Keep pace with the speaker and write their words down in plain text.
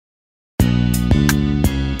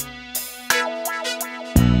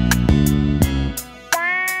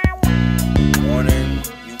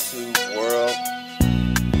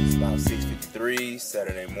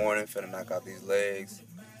Finna knock out these legs.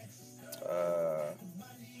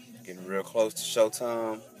 Getting real close to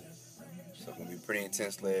showtime. So it's gonna be a pretty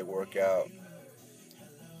intense leg workout.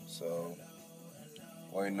 So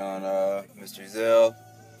waiting on Mr. Zell.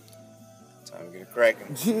 Time to get it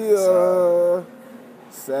cracking. Yeah.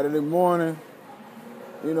 Saturday morning.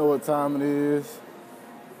 You know what time it is.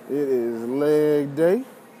 It is leg day.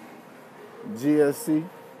 GSC.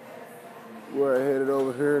 We're headed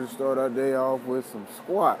over here to start our day off with some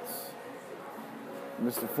squats.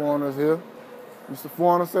 Mr. Foreigner's here. Mr.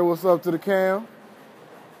 Foreigner, say what's up to the cam.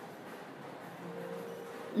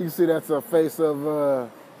 You can see that's a face of a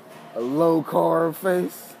low carb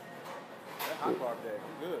face. That's high carb day.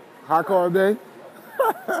 Good. High carb day.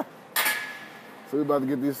 So we're about to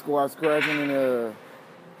get these squats cracking and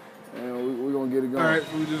we're gonna get it going. All right,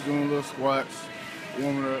 so we're just doing little squats,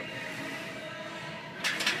 warming up,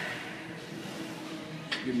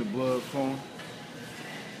 getting the blood flowing.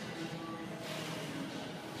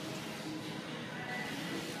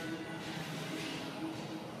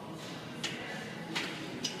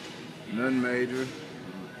 Nothing major.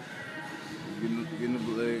 Getting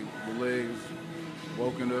the legs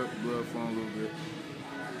woken up, blood flowing a little bit.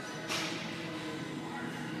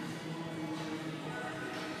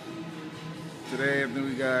 Today, I think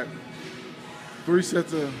we got 3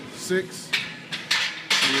 sets of 6.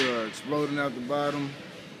 We are exploding out the bottom.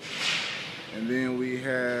 And then we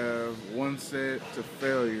have 1 set to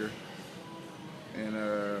failure. And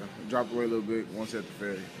drop the weight a little bit, 1 set to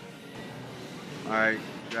failure. All right,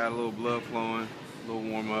 got a little blood flowing, a little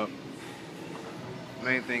warm up.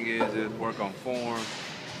 Main thing is just work on form.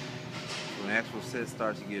 When the actual set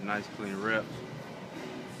starts, you get nice clean reps.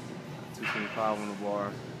 225 on the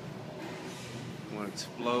bar. You want to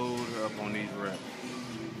explode up on these reps.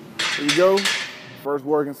 Here you go. First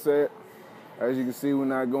working set. As you can see, we're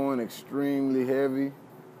not going extremely heavy.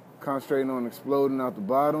 Concentrating on exploding out the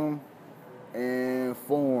bottom and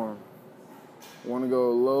form. Want to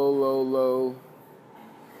go low, low, low.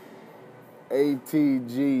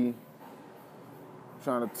 ATG.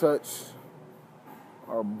 Trying to touch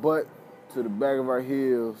our butt to the back of our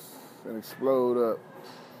heels and explode up.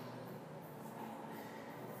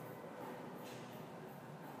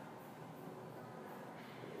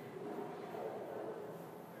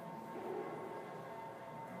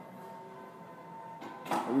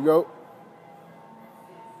 Here we go.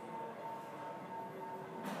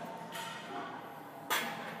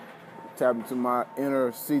 Tap into my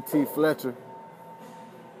inner CT Fletcher.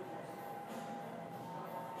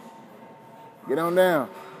 Get on down.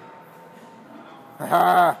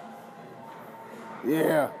 Ha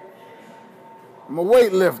Yeah. I'm a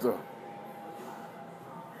weightlifter.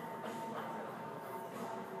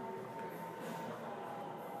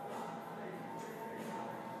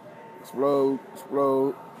 Explode,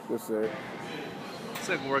 explode. Good set.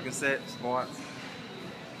 Second working set, squats.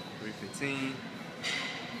 315.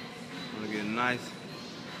 I'm gonna get a nice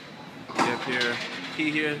dip here.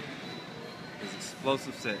 Key here is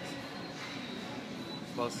explosive sets.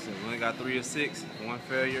 Explosive sets. We only got 3 or 6, 1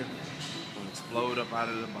 failure. I'm gonna explode up out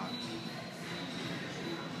of the bottom.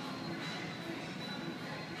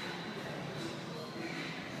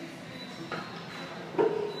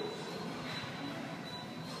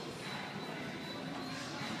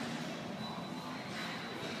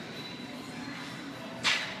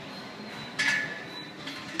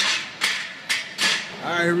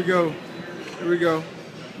 All right, here we go. Here we go.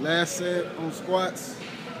 Last set on squats.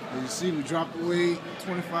 As you see, we dropped the weight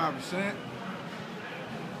 25%.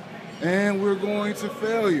 And we're going to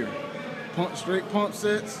failure. Pump, straight pump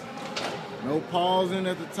sets. No pausing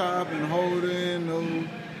at the top and holding,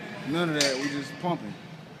 none of that. We just pumping.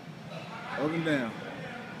 Up and down.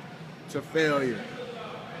 To failure.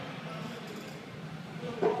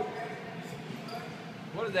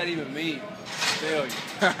 What does that even mean? Failure.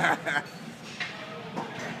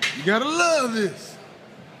 You gotta love this.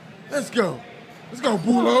 Let's go. Let's go,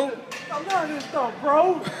 Bulo. I love this stuff,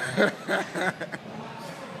 bro.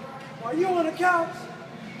 While you on the couch,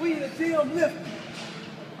 we in the gym lifting.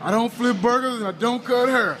 I don't flip burgers and I don't cut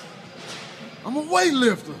hair. I'm a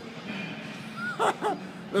weightlifter.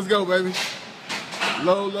 Let's go, baby.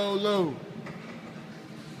 Low, low, low.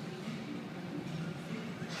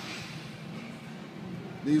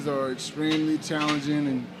 These are extremely challenging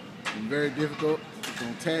and very difficult. It's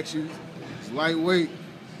gonna tax you. It's lightweight.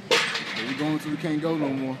 But we're going till we can't go no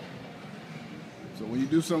more. So when you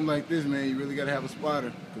do something like this, man, you really gotta have a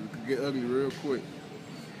spotter because it could get ugly real quick.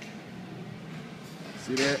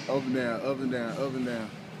 See that? Up and down, up and down, up and down.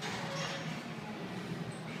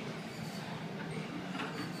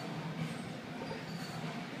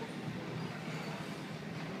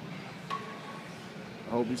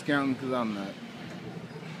 hope he's counting because I'm not.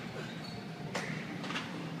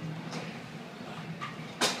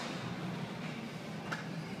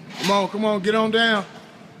 Come on, get on down.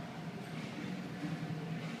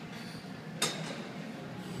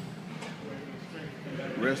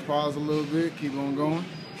 Rest, pause a little bit, keep on going.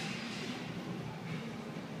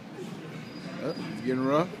 Oh, it's getting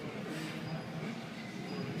rough.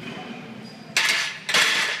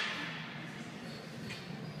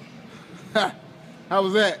 Ha! How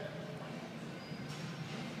was that?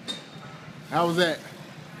 How was that?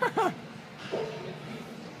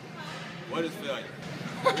 What is failure?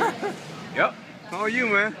 Yep. How are you,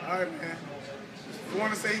 man? All right, man. If you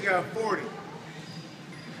want to say he got 40,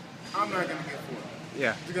 I'm not going to get 40.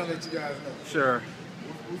 Yeah. Just going to let you guys know. Sure.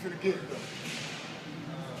 We finna get it, though.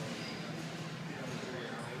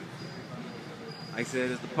 Like I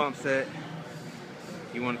said, it's the pump set.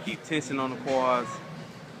 You want to keep tension on the quads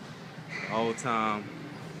the whole time.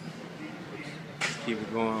 Just keep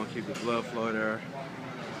it going, keep the blood flow there.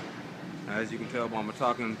 As you can tell by my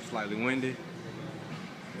talking, slightly windy,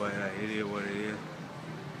 but it is what it is.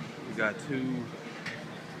 We got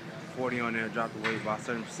 240 on there, drop the weight by a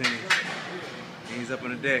certain percentage. And he's up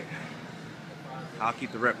on the deck. I'll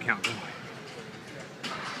keep the rep count going.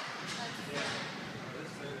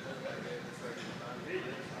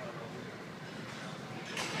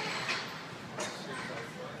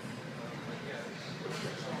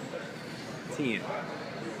 $10.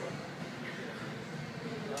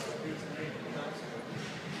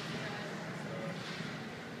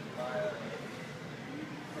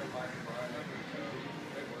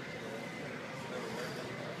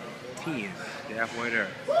 Halfway there.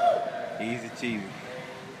 Easy cheesy.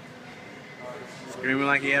 Screaming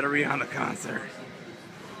like he had a Rihanna concert.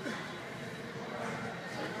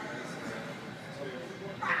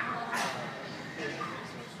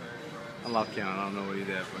 I lost count. I don't know where he's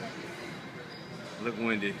at, but look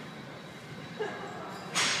windy. Let's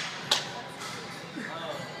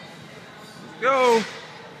go.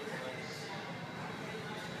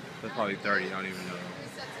 That's probably 30. I don't even know.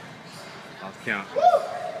 Lost count.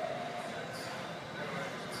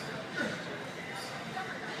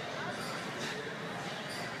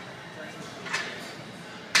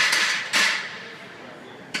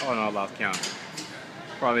 Oh no, I lost count.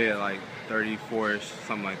 Probably at like 34-ish,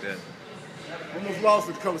 something like that. Almost lost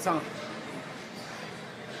it a couple times.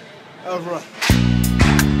 That was rough.